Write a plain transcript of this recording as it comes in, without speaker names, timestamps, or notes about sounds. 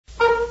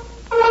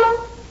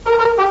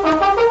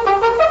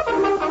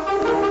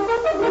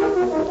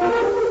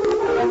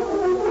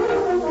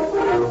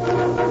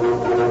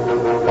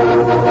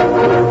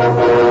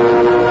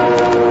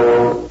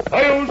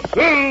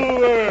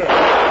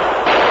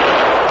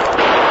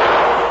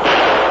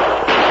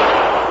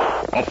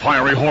A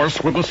fiery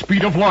horse with the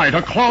speed of light,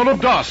 a cloud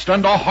of dust,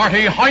 and a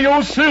hearty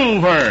hi-yo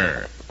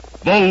silver.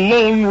 The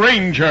Lone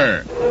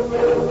Ranger.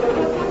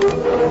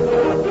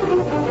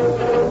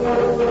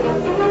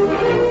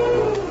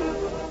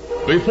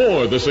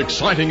 Before this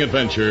exciting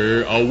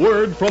adventure, a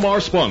word from our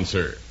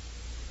sponsor.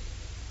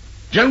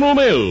 General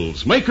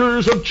Mills,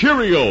 makers of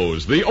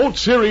Cheerios, the oat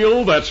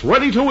cereal that's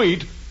ready to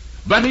eat,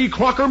 Betty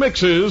Crocker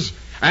Mixes,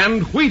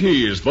 and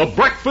Wheaties, the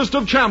breakfast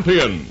of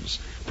champions,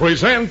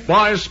 present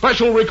by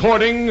special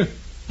recording,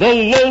 The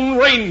Lone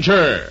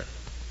Ranger.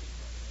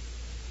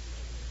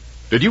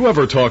 Did you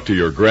ever talk to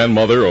your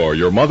grandmother or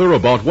your mother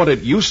about what it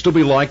used to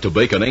be like to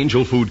bake an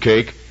angel food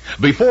cake?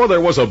 Before there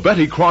was a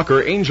Betty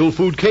Crocker angel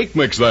food cake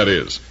mix, that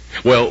is.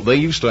 Well, they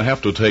used to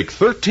have to take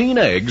 13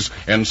 eggs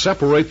and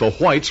separate the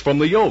whites from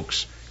the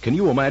yolks. Can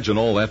you imagine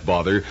all that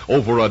bother?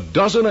 Over a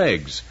dozen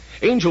eggs.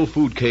 Angel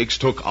food cakes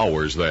took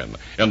hours then,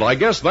 and I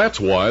guess that's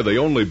why they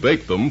only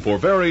baked them for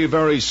very,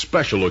 very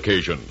special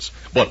occasions.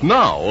 But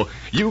now,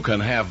 you can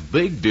have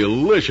big,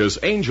 delicious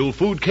angel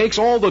food cakes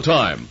all the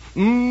time.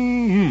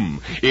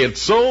 It's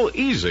so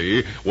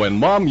easy when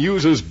Mom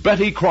uses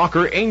Betty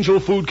Crocker Angel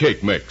Food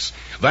Cake Mix.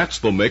 That's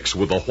the mix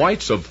with the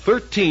whites of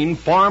 13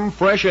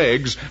 farm-fresh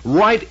eggs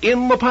right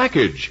in the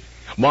package.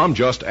 Mom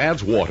just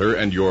adds water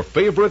and your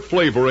favorite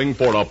flavoring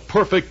for a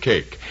perfect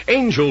cake.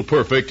 Angel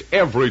perfect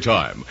every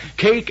time.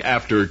 Cake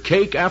after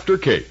cake after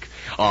cake.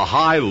 A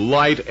high,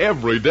 light,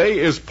 everyday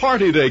is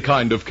party day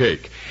kind of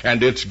cake.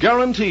 And it's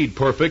guaranteed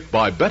perfect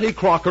by Betty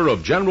Crocker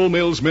of General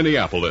Mills,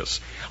 Minneapolis.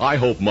 I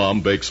hope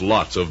Mom bakes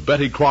lots of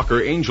Betty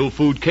Crocker Angel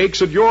Food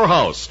Cakes at your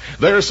house.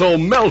 They're so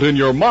melt in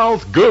your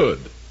mouth good.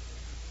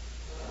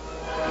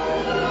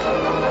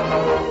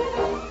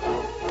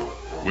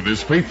 With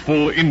his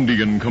faithful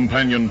Indian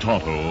companion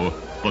Tonto,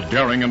 the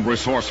daring and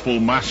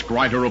resourceful masked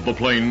rider of the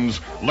plains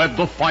led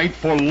the fight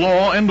for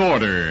law and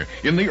order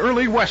in the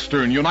early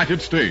western United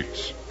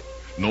States.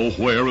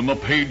 Nowhere in the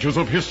pages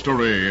of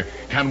history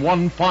can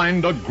one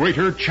find a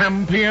greater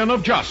champion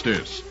of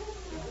justice.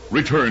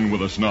 Return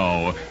with us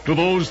now to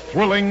those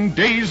thrilling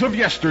days of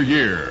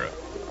yesteryear.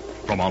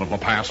 From out of the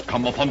past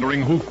come the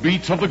thundering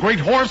hoofbeats of the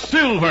great horse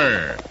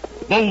Silver.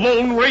 The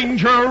Lone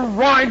Ranger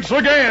rides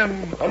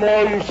again. Come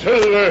on,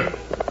 Silver.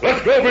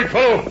 Let's go, big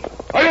fellow.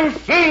 Are you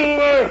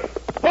Silver?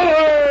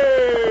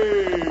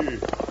 Hooray!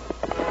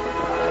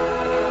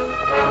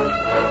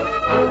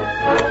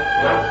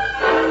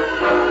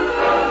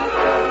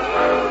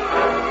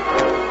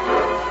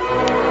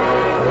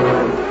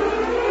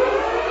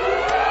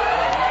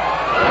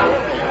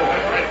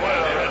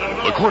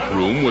 The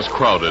courtroom was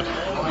crowded,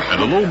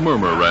 and a low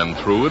murmur ran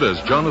through it as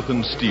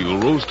Jonathan Steele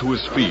rose to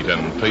his feet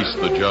and faced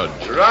the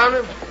judge. Your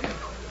Honor,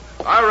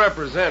 I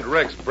represent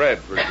Rex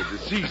Bradford, the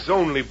deceased's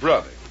only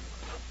brother.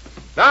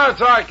 Now,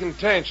 it's our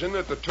contention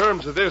that the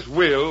terms of this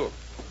will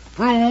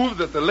prove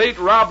that the late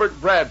Robert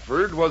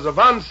Bradford was of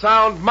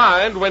unsound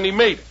mind when he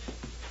made it.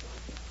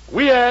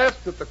 We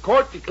ask that the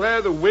court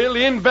declare the will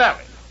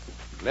invalid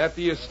and that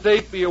the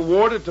estate be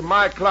awarded to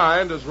my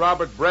client as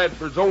Robert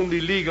Bradford's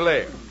only legal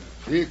heir.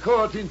 The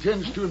court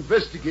intends to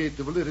investigate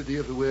the validity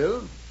of the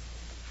will.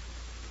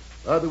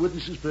 Are the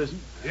witnesses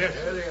present? Yes.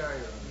 There they are,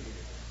 Your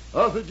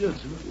Honor. Arthur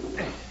Judson.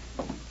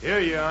 Here,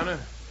 Your Honor.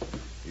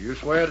 You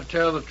swear to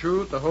tell the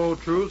truth, the whole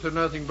truth, and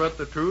nothing but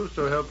the truth,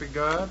 so help you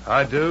God?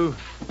 I do.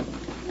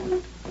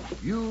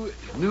 You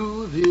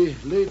knew the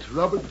late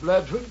Robert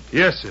Bradford?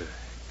 Yes, sir.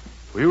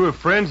 We were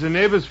friends and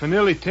neighbors for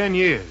nearly 10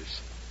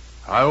 years.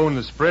 I own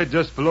the spread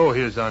just below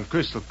his on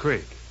Crystal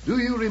Creek. Do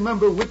you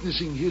remember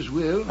witnessing his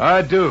will?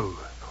 I do.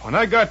 When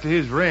I got to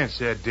his ranch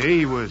that day,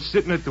 he was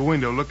sitting at the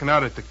window looking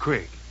out at the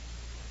creek.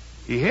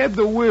 He had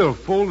the will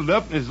folded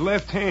up in his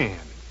left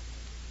hand.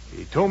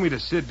 He told me to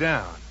sit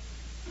down.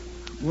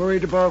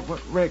 Worried about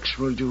what Rex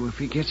will do if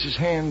he gets his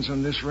hands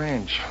on this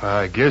ranch.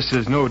 I guess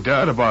there's no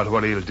doubt about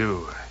what he'll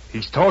do.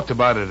 He's talked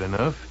about it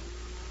enough.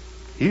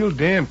 He'll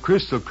dam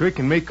Crystal Creek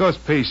and make us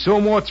pay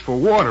so much for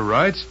water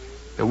rights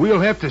that we'll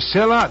have to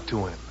sell out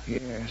to him.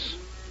 Yes.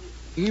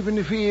 Even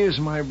if he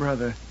is my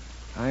brother,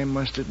 I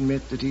must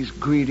admit that he's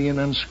greedy and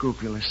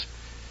unscrupulous.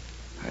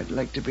 I'd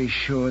like to be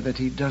sure that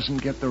he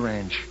doesn't get the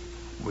ranch.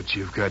 But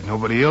you've got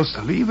nobody else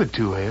to leave it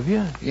to, have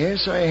you?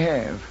 Yes, I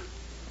have.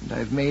 And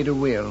I've made a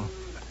will.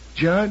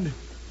 Judd,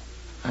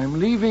 I'm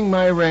leaving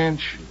my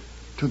ranch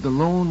to the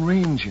Lone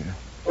Ranger.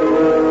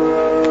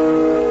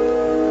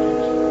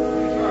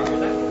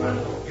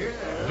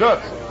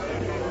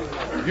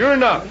 Judson, your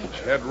knowledge,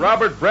 had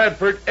Robert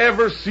Bradford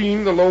ever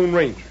seen the Lone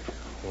Ranger?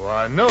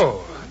 Why,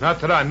 no. Not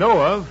that I know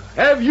of.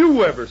 Have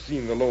you ever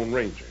seen the Lone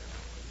Ranger?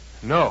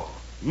 No.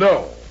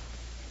 No.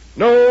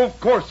 No, of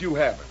course you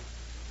haven't.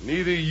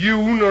 Neither you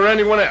nor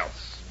anyone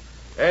else.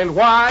 And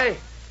why?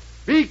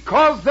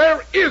 Because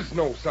there is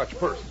no such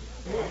person.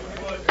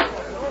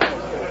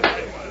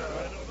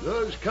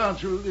 Does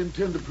counsel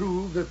intend to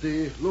prove that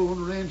the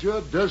Lone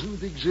Ranger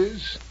doesn't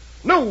exist?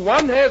 No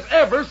one has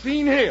ever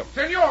seen him.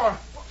 Senor!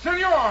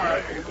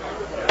 Senor!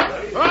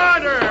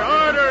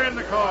 Order in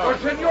the court. Oh,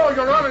 Senor,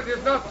 Your Honor, it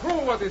is not true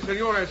what the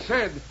Senor has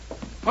said.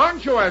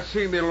 Pancho has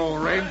seen the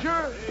Lone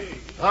Ranger.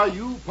 Are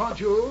you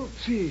Pancho?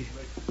 Si.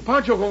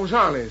 Pancho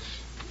Gonzalez.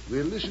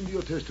 We'll listen to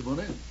your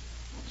testimony.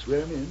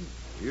 Swear him in.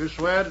 You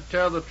swear to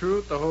tell the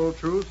truth, the whole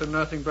truth, and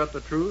nothing but the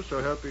truth,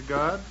 so help you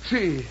God?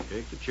 Si.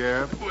 Take the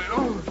chair.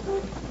 Well,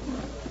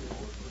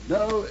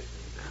 Now,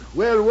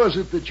 where was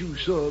it that you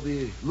saw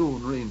the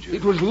Lone Ranger?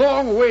 it was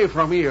long way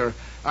from here.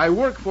 I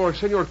worked for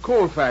Senor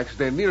Colfax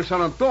then, near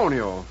San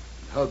Antonio.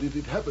 How did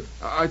it happen?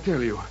 I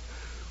tell you,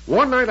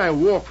 one night I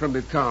walked from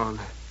the town.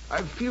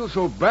 I feel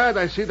so bad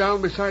I sit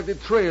down beside the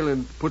trail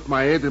and put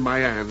my head in my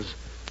hands.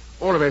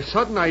 All of a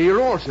sudden I hear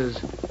horses.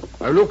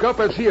 I look up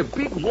and see a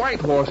big white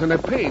horse and a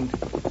paint.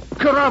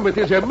 Caramba, it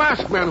is a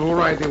masked man who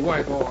rides a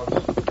white horse.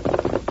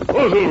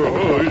 Oh, Silver.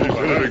 Oh, easy,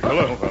 silly big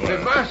fella. The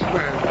masked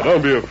man.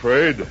 Don't be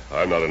afraid.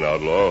 I'm not an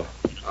outlaw.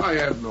 I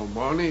have no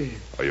money.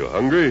 Are you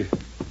hungry?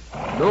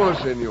 No,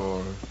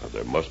 senor.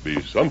 There must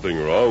be something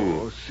wrong.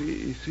 Oh,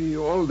 see,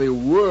 all the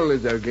world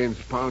is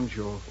against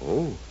Pancho.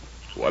 Oh,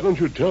 why don't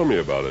you tell me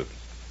about it?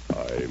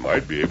 I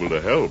might be able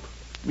to help.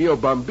 Mio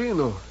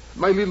bambino,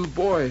 my little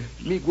boy,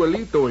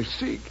 Miguelito, is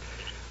sick.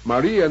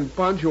 Maria and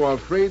Pancho are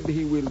afraid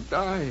he will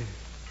die.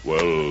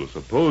 Well,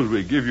 suppose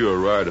we give you a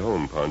ride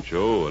home,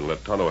 Pancho, and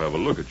let Tonto have a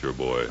look at your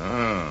boy.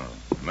 Ah,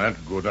 that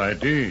good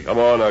idea. Come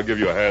on, I'll give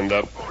you a hand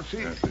up. Oh,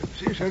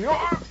 si,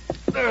 senor.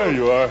 There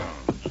you are.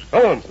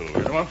 Come on,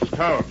 Silver. Come on,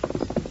 Scout.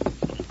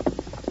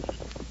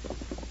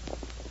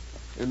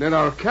 And in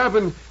our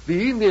cabin,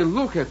 the Indian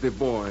look at the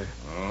boy.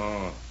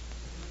 Oh,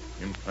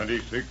 him plenty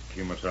sick,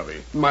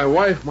 Kimasabi. My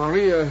wife,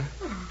 Maria,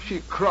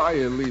 she cry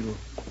a little.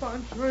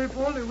 Pancho, if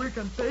only we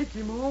can take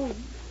him home.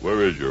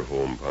 Where is your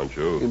home,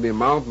 Pancho? In the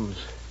mountains,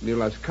 near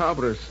Las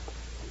Cabras.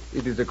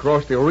 It is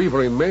across the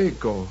river in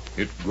Mexico.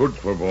 It's good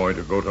for boy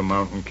to go to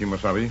mountain,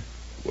 Kimasabi.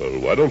 Well,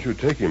 why don't you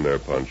take him there,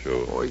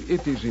 Pancho? Oh,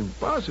 it is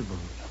impossible.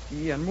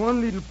 He and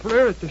one little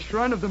prayer at the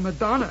shrine of the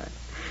Madonna.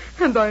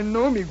 And I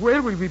know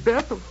Miguel will be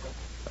better.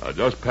 Now,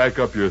 just pack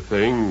up your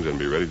things and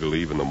be ready to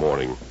leave in the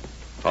morning.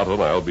 Tonto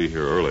and I'll be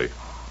here early.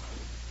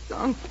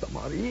 Santa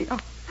Maria.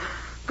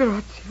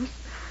 Gracias.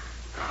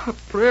 A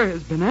prayer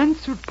has been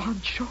answered,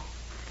 Pancho.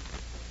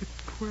 The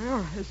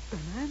prayer has been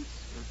answered.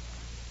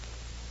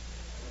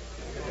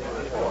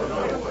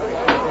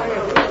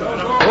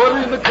 Order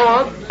in the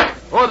court.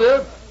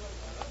 Order.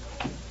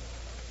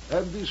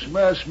 And this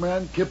masked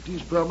man kept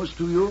his promise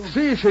to you?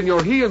 See,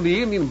 senor, he and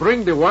the Indian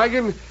bring the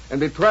wagon,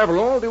 and they travel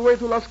all the way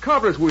to Las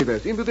Cabras with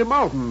us, into the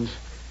mountains.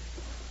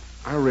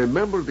 I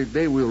remember the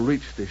day we'll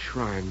reach the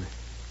shrine.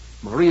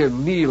 Maria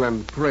kneel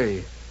and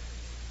pray.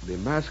 The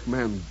masked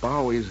man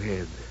bow his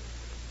head.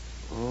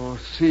 Oh,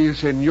 see,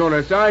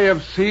 senores, I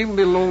have seen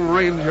the Lone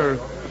Ranger.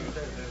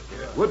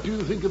 What do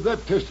you think of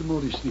that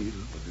testimony, Steele?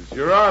 Does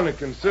Your Honor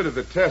consider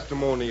the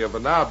testimony of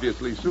an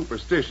obviously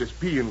superstitious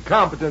P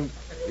incompetent?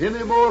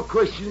 Any more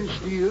questions,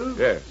 Steele?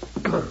 Yes.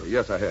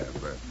 Yes, I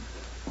have.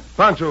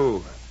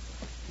 Pancho,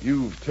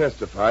 you've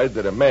testified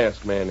that a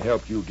masked man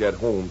helped you get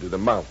home to the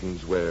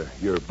mountains where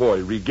your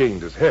boy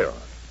regained his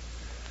health.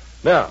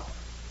 Now,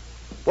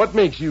 what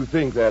makes you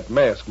think that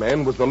masked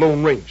man was the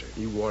Lone Ranger?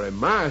 He wore a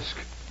mask.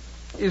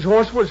 His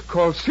horse was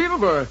called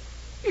Silver.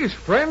 His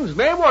friend's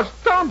name was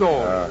Tonto.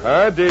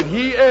 Uh-huh. Did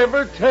he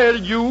ever tell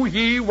you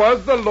he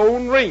was the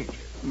Lone Ranger?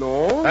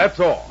 No. That's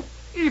all.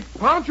 If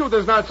Pancho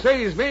does not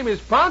say his name is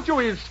Pancho,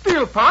 he's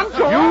still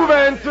Pancho. You've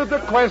answered the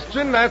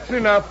question. That's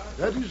enough.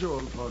 That is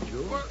all,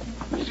 Pancho.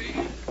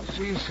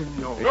 Si,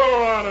 senor.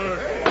 Your Honor.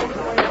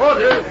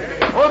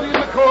 Order. Order in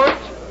the court.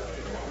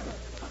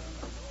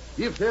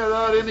 If there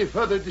are any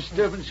further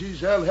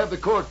disturbances, I'll have the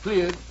court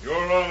cleared. Your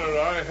Honor,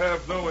 I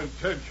have no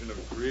intention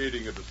of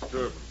creating a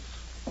disturbance.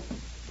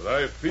 But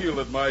I feel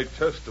that my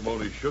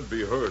testimony should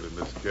be heard in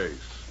this case.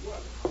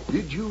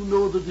 Did you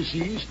know the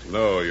deceased?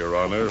 No, Your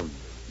Honor.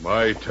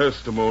 My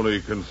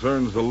testimony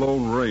concerns the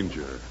Lone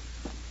Ranger.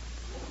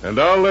 And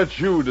I'll let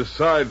you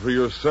decide for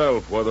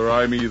yourself whether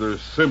I'm either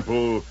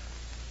simple,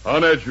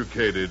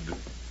 uneducated,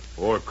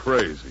 or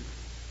crazy.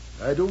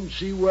 I don't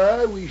see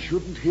why we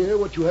shouldn't hear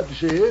what you have to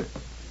say.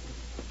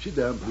 Sit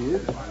down,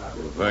 please.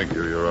 Thank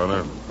you, Your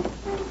Honor.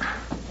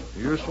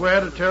 You swear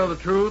to tell the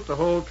truth, the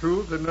whole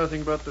truth, and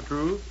nothing but the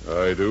truth?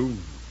 I do.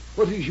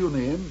 What is your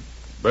name?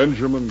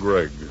 Benjamin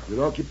Gregg.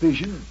 Your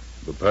occupation?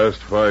 The past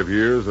 5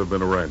 years I've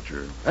been a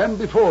rancher. And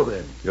before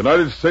then?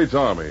 United States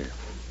Army.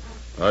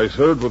 I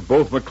served with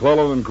both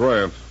McClellan and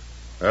Grant.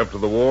 After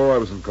the war, I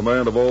was in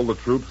command of all the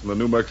troops in the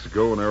New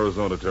Mexico and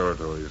Arizona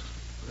territories.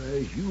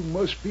 You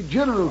must be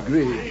General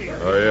Gregg.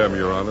 I am,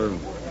 Your Honor.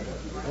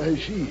 I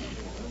see.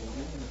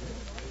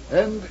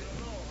 And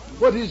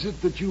what is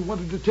it that you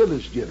wanted to tell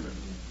us, General?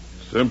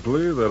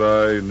 Simply that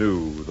I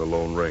knew the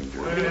Lone Ranger.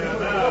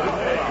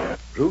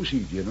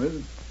 Proceed,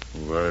 General.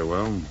 Very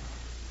well.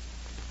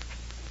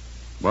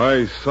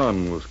 My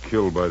son was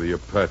killed by the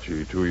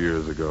Apache 2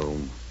 years ago.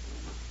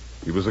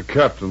 He was a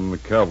captain in the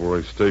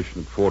cavalry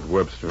station at Fort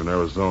Webster in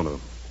Arizona.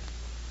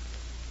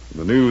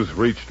 When the news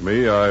reached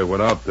me, I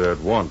went out there at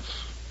once.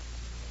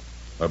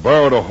 I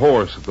borrowed a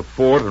horse at the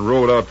fort and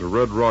rode out to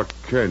Red Rock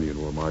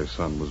Canyon where my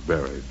son was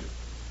buried.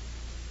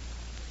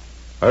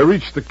 I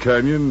reached the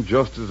canyon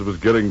just as it was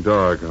getting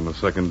dark on the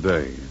second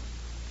day.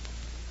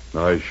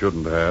 I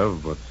shouldn't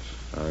have, but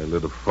I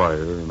lit a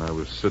fire and I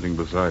was sitting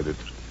beside it,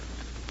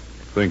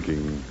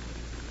 thinking,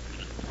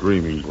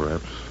 dreaming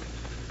perhaps.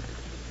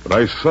 But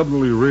I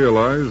suddenly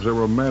realized there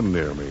were men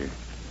near me.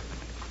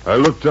 I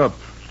looked up,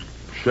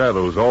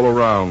 shadows all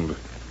around,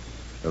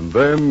 and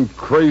then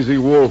Crazy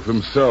Wolf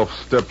himself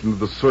stepped into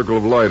the circle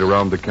of light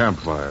around the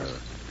campfire.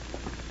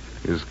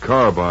 His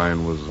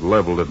carbine was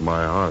leveled at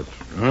my heart.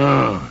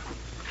 Ah,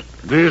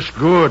 this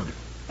good.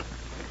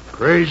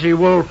 Crazy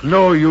Wolf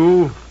know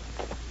you.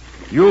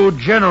 You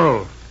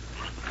general.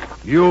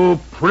 You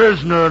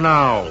prisoner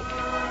now.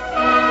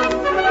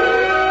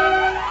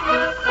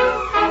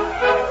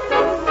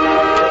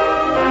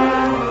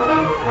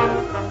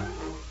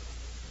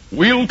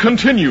 We'll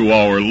continue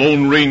our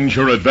Lone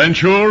Ranger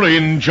adventure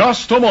in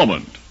just a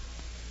moment.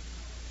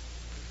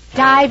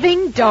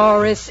 Diving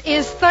Doris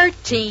is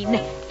 13,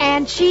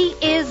 and she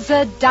is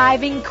a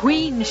diving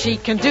queen. She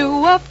can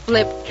do a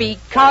flip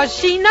because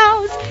she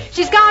knows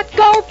she's got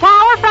go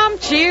power from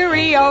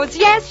Cheerios.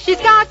 Yes,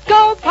 she's got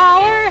go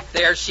power.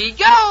 There she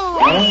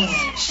goes.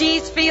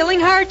 She's feeling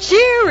her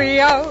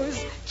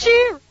Cheerios.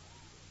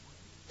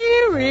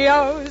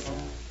 Cheerios.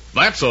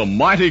 That's a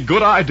mighty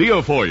good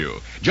idea for you.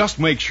 Just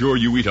make sure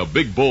you eat a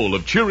big bowl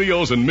of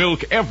Cheerios and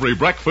milk every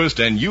breakfast,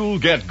 and you'll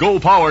get Go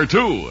Power,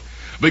 too.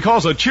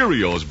 Because a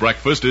Cheerios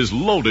breakfast is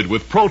loaded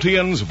with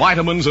proteins,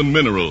 vitamins, and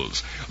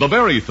minerals. The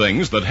very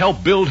things that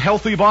help build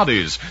healthy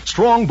bodies,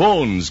 strong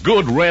bones,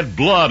 good red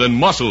blood, and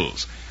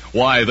muscles.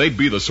 Why, they'd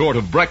be the sort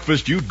of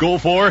breakfast you'd go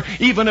for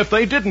even if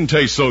they didn't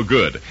taste so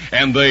good.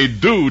 And they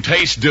do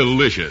taste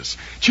delicious.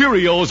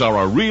 Cheerios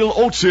are a real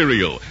oat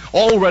cereal,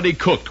 already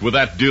cooked with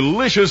that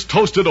delicious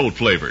toasted oat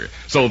flavor.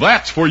 So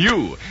that's for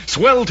you.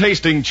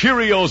 Swell-tasting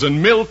Cheerios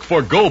and milk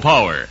for Go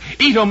Power.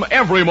 Eat 'em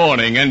every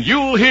morning and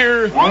you'll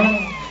hear...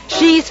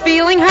 She's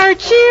feeling her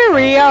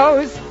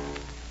Cheerios.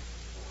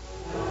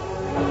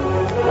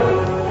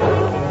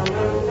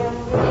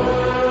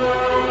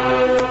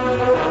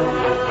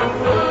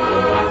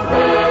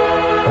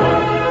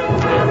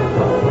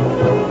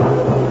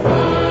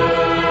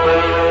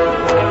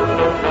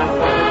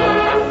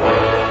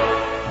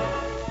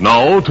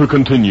 Now to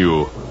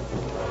continue.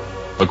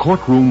 The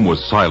courtroom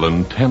was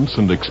silent, tense,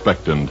 and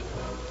expectant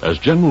as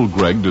General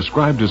Gregg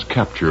described his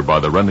capture by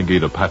the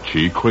renegade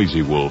Apache,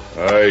 Crazy Wolf.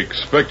 I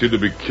expected to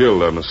be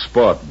killed on the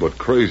spot, but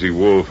Crazy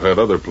Wolf had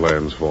other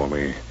plans for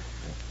me.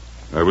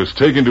 I was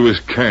taken to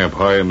his camp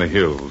high in the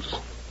hills.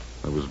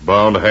 I was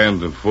bound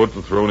hand and foot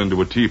and thrown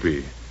into a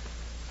teepee.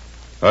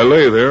 I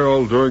lay there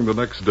all during the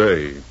next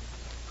day.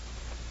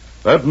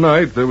 That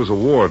night, there was a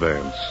war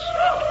dance.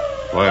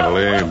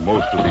 Finally,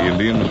 most of the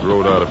Indians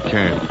rode out of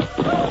camp.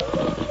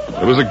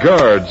 There was a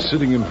guard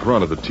sitting in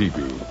front of the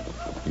teepee.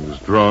 He was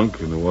drunk,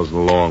 and it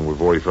wasn't long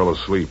before he fell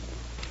asleep.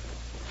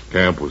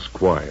 Camp was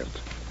quiet.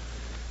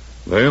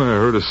 Then I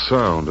heard a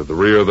sound at the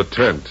rear of the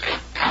tent.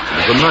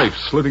 It was a knife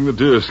slitting the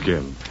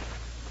deerskin.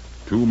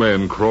 2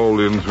 men crawled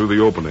in through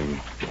the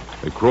opening.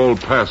 They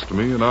crawled past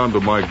me and onto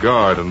my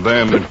guard, and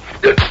then...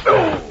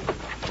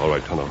 All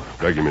right, Tonto.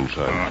 Drag him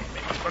inside.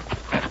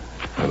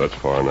 Now, that's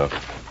far enough.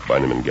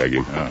 Bind him and gag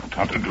him.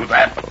 Time to do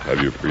that. I'll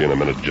have you free in a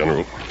minute,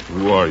 General.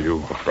 Who are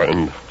you? A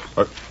friend.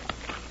 Are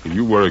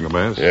you wearing a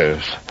mask?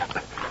 Yes.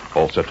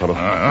 All set, Tonto?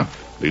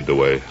 Lead the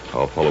way.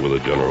 I'll follow with the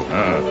General.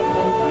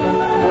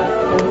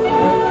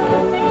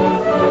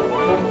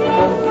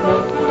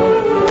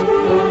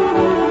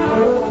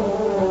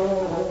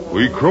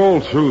 We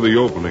crawled through the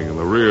opening in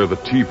the rear of the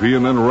teepee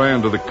and then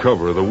ran to the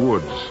cover of the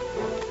woods.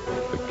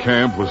 The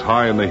camp was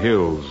high in the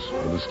hills,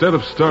 and instead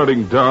of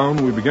starting down,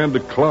 we began to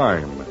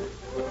climb.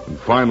 And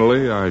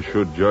finally, I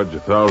should judge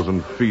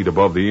 1,000 feet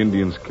above the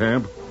Indians'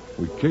 camp,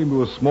 we came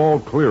to a small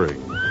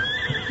clearing.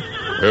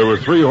 There were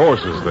 3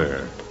 horses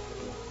there.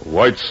 A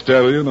white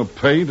stallion, a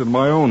paint, and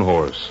my own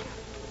horse.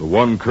 The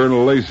one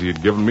Colonel Lacey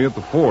had given me at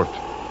the fort.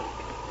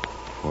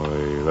 Why,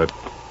 that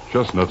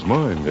chestnut's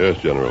mine.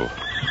 Yes, General.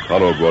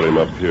 Tonto brought him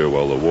up here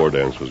while the war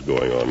dance was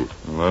going on.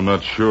 Well, I'm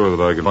not sure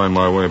that I can find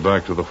my way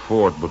back to the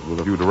fort, but with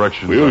a few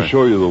directions... We'll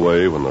show you the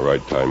way when the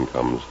right time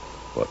comes.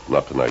 But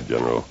not tonight,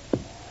 General.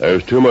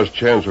 There's too much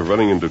chance of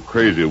running into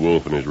Crazy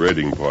Wolf and his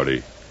raiding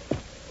party.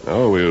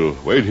 Now, we'll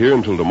wait here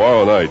until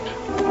tomorrow night.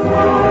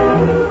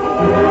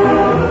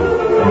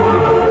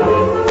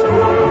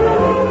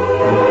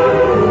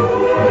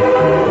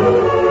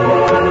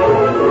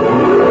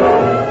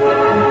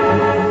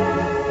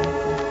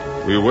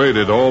 We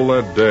waited all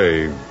that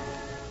day.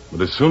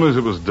 But as soon as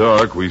it was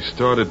dark, we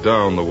started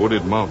down the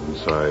wooded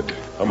mountainside.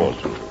 Come on,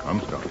 Silver.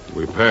 Come, Scout.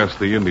 We passed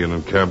the Indian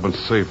encampment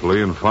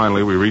safely, and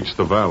finally we reached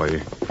the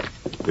valley.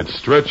 It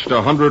stretched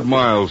 100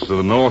 miles to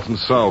the north and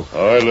south.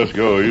 All right, let's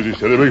go. Easy,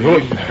 steady,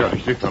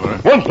 big fella.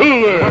 One,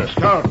 two, there.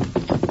 Scout.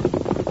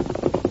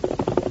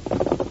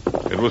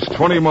 It was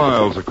 20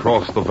 miles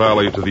across the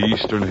valley to the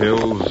eastern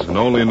hills, and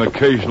only an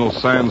occasional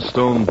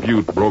sandstone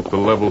butte broke the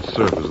level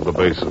surface of the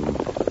basin.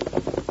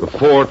 The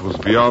fort was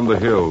beyond the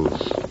hills.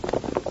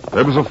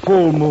 There was a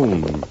full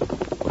moon,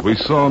 but we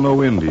saw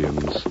no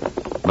Indians,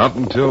 not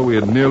until we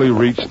had nearly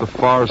reached the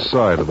far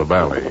side of the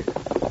valley.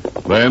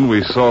 Then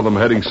we saw them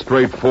heading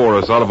straight for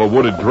us out of a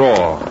wooded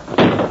draw.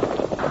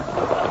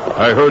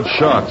 I heard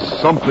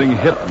shots. Something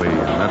hit me, and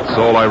that's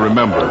all I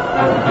remember.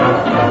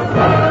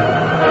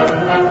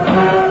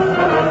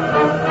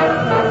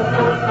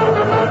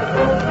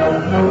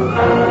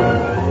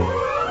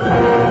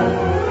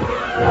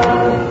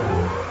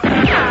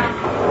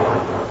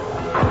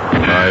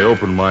 I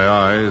opened my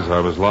eyes. I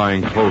was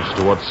lying close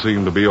to what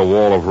seemed to be a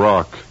wall of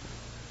rock.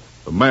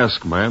 The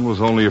masked man was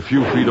only a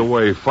few feet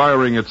away,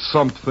 firing at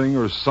something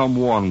or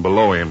someone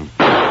below him.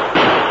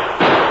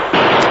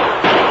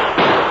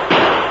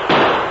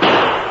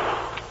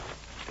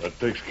 That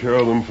takes care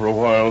of them for a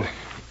while.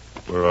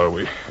 Where are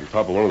we? On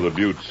top of one of the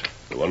buttes.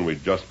 The one we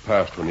just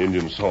passed when the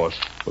Indians saw us.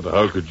 But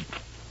how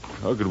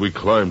could we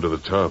climb to the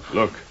top?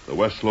 Look, the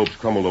west slope's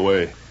crumbled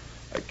away.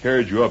 I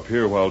carried you up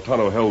here while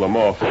Tonto held them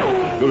off.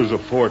 Good as a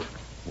fort.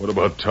 What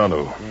about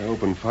Tonto? I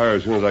opened fire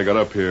as soon as I got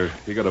up here.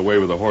 He got away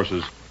with the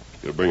horses.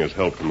 He'll bring us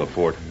help from the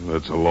fort.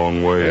 That's a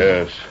long way.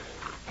 Yes.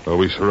 Are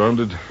we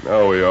surrounded?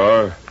 Now we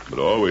are. But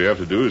all we have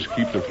to do is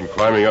keep them from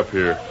climbing up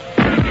here.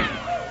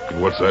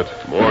 What's that?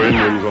 More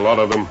Indians, a lot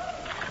of them.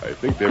 I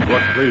think they've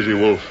brought Crazy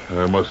Wolf.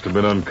 I must have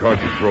been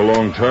unconscious for a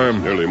long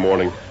time. Nearly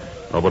morning.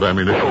 How about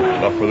ammunition?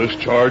 Enough for this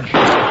charge.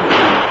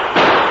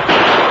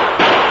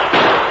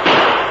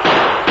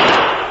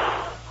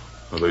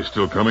 Are they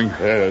still coming?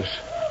 Yes.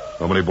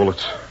 How many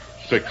bullets?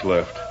 6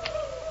 left.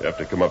 They have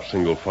to come up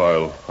single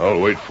file. I'll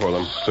wait for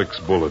them. 6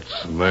 bullets,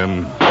 and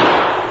then...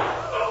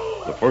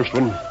 The first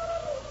one.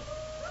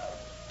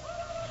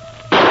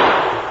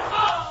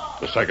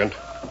 The second.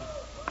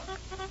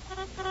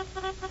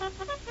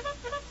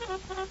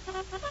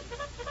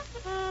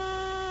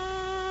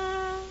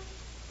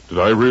 Did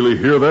I really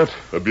hear that?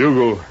 The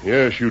bugle.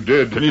 Yes, you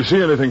did. Can you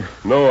see anything?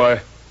 No,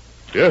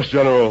 Yes,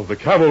 General. The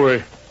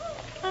cavalry.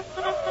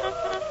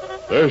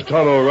 There's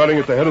Tonto riding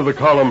at the head of the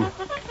column.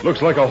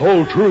 Looks like a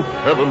whole troop.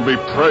 Heaven be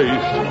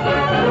praised.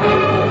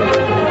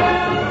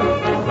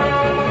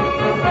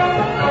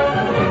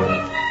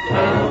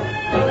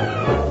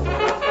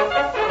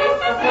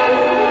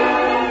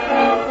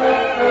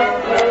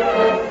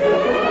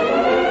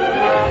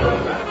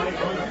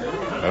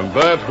 And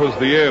that was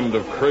the end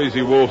of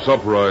Crazy Wolf's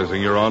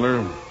uprising, Your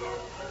Honor.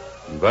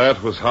 And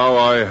that was how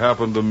I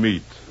happened to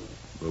meet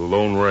the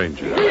Lone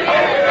Ranger.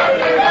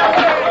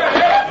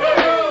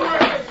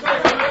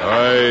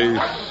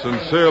 I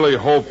sincerely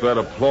hope that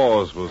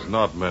applause was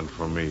not meant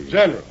for me.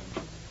 General,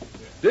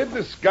 did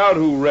the scout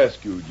who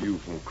rescued you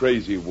from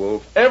Crazy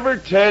Wolf ever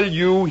tell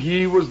you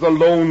he was the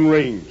Lone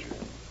Ranger?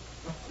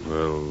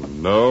 Well,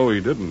 no, he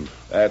didn't.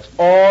 That's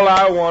all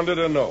I wanted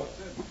to know.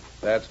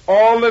 That's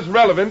all that's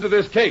relevant to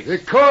this case. The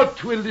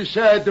court will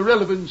decide the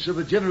relevance of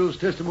the General's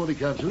testimony,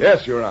 Counsel.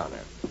 Yes, Your Honor.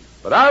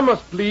 But I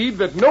must plead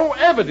that no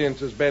evidence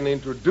has been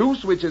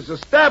introduced which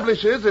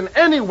establishes in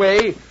any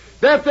way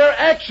that there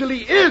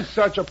actually is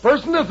such a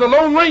person as the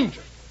Lone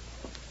Ranger.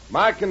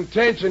 My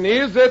contention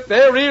is that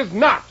there is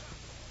not.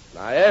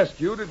 I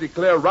ask you to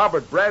declare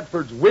Robert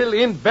Bradford's will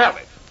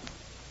invalid.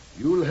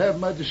 You'll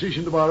have my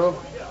decision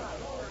tomorrow.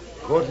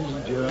 Court is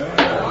adjourned.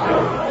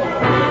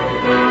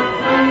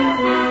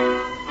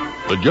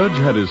 The judge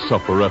had his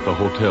supper at the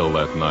hotel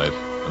that night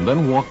and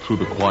then walked through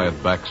the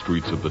quiet back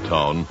streets of the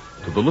town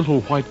to the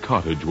little white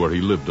cottage where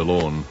he lived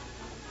alone.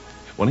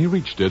 When he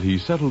reached it, he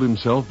settled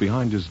himself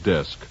behind his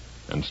desk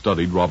and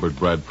studied Robert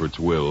Bradford's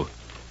will.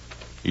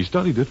 He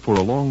studied it for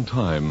a long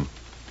time.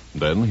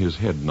 Then his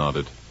head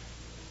nodded.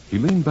 He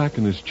leaned back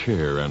in his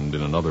chair, and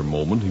in another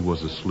moment he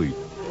was asleep.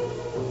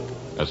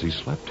 As he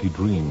slept, he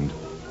dreamed.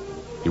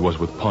 He was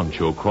with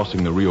Pancho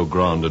crossing the Rio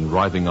Grande and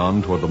riding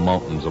on toward the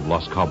mountains of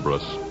Las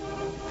Cabras.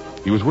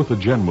 He was with the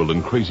general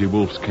in Crazy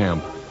Wolf's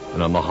camp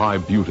and on the high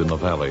butte in the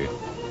valley.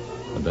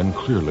 And then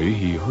clearly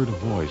he heard a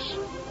voice.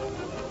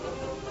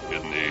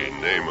 In the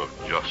name of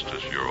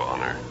justice, Your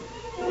Honor.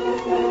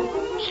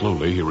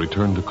 Slowly, he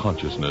returned to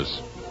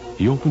consciousness.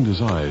 He opened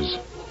his eyes.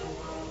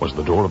 Was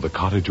the door of the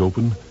cottage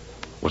open?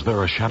 Was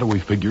there a shadowy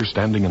figure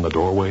standing in the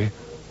doorway?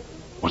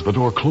 Was the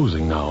door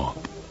closing now?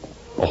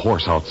 A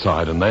horse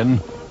outside, and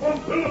then...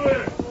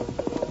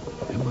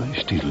 Am I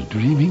still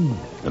dreaming?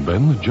 And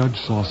then the judge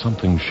saw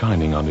something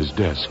shining on his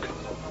desk.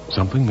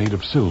 Something made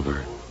of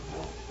silver.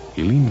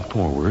 He leaned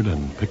forward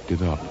and picked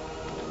it up.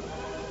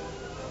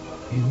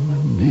 In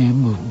the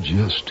name of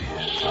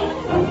justice.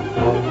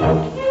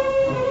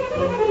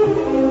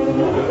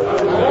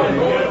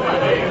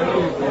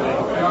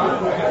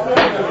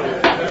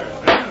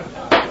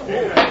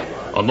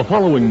 On the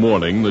following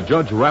morning, the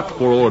judge rapped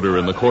for order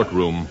in the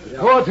courtroom. The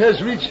court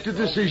has reached a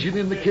decision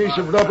in the case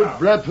of Robert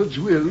Bradford's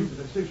will.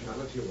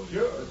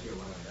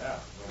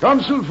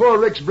 Counsel for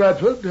Rex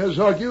Bradford has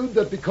argued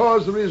that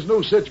because there is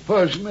no such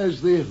person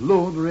as the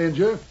Lone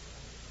Ranger,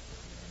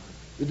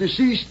 the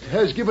deceased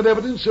has given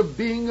evidence of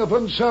being of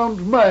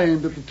unsound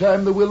mind at the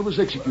time the will was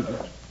executed.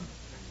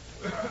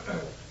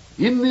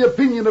 In the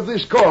opinion of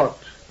this court,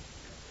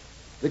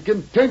 the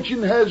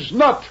contention has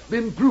not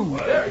been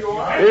proved.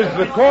 Is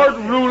the court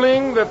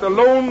ruling that the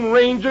Lone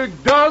Ranger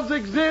does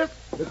exist?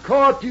 The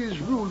court is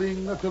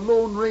ruling that the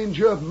Lone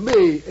Ranger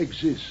may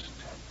exist.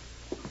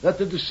 that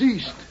the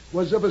deceased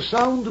was of a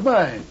sound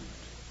mind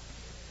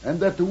and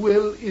that the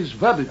will is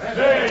valid.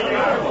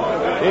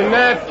 In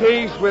that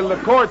case, will the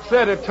court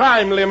set a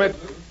time limit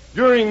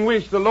during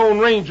which the Lone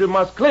Ranger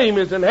must claim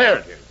his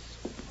inheritance?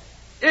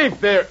 If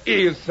there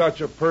is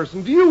such a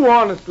person, do you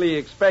honestly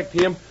expect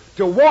him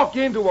to walk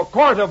into a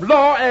court of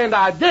law and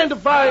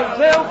identify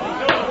himself?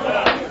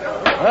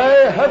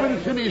 I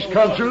haven't finished,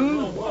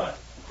 counsel.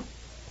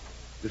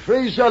 The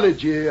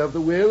phraseology of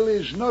the will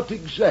is not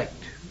exact,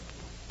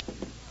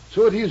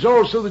 so it is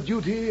also the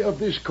duty of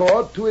this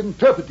court to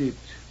interpret it.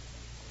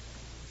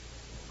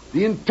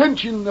 The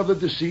intention of the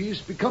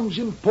deceased becomes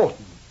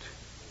important.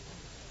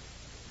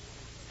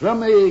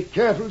 From a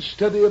careful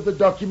study of the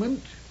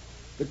document,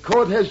 the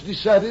court has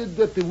decided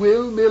that the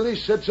will merely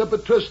sets up a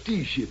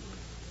trusteeship,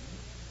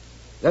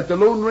 that the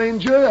Lone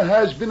Ranger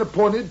has been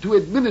appointed to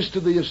administer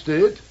the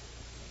estate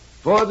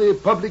for the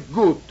public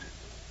good.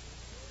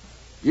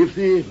 If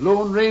the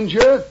Lone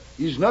Ranger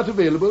is not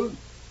available,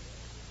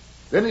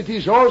 then it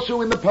is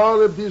also in the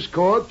power of this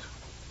court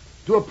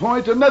to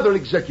appoint another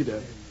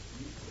executor.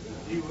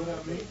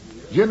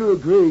 General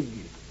Gregg,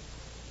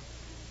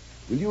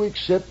 will you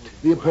accept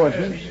the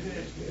appointment?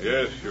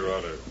 Yes, Your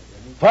Honor.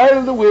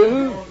 File the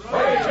will.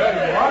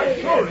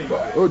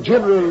 Oh,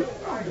 General,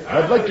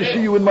 I'd like to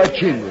see you in my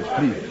chambers,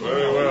 please.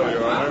 Very well,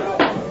 Your Honor.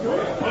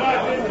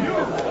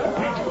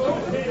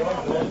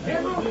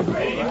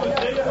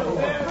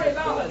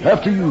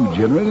 After you,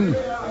 General.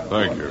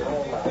 Thank you.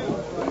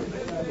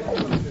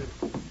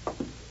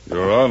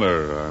 Your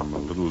Honor, I'm a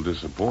little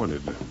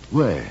disappointed.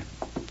 Why?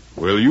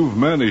 Well, you've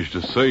managed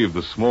to save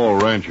the small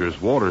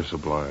rancher's water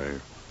supply.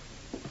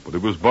 But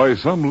it was by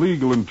some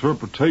legal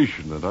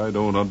interpretation that I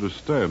don't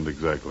understand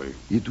exactly.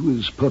 It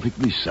was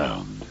perfectly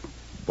sound.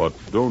 But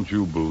don't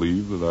you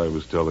believe that I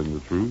was telling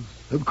the truth?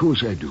 Of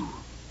course I do.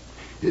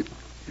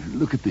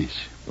 Look at this.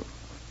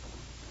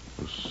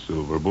 A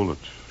silver bullet.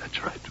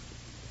 That's right.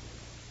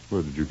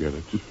 Where did you get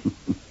it?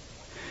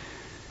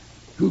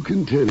 Who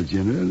can tell,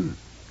 General?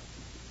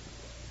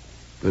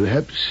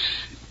 Perhaps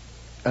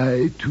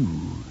I, too,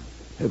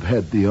 have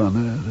had the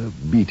honor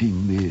of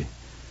meeting the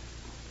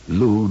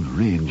Lone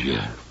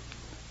Ranger.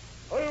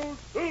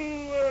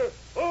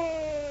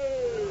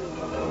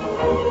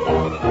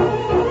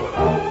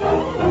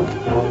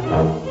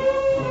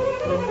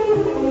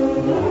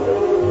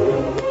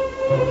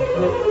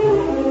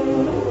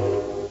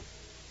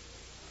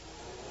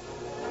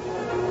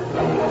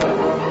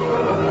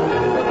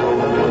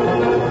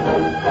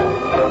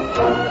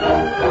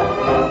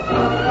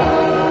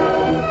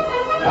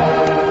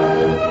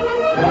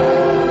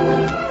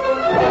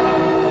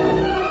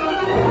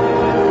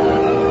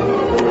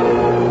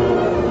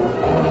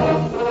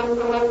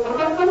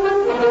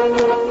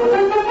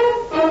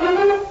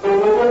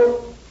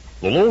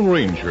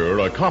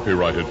 A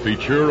copyrighted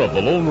feature of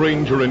the Lone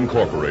Ranger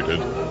Incorporated,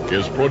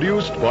 is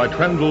produced by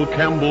Trendle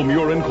Campbell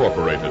Muir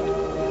Incorporated.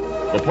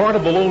 The part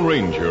of the Lone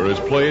Ranger is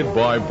played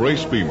by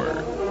Brace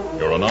Beamer.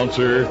 Your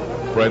announcer,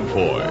 Fred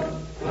Foy.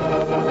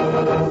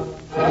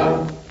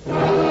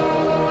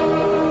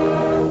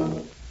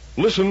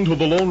 Listen to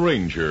the Lone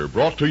Ranger,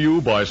 brought to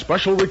you by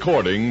special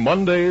recording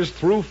Mondays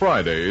through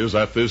Fridays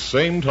at this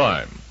same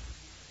time.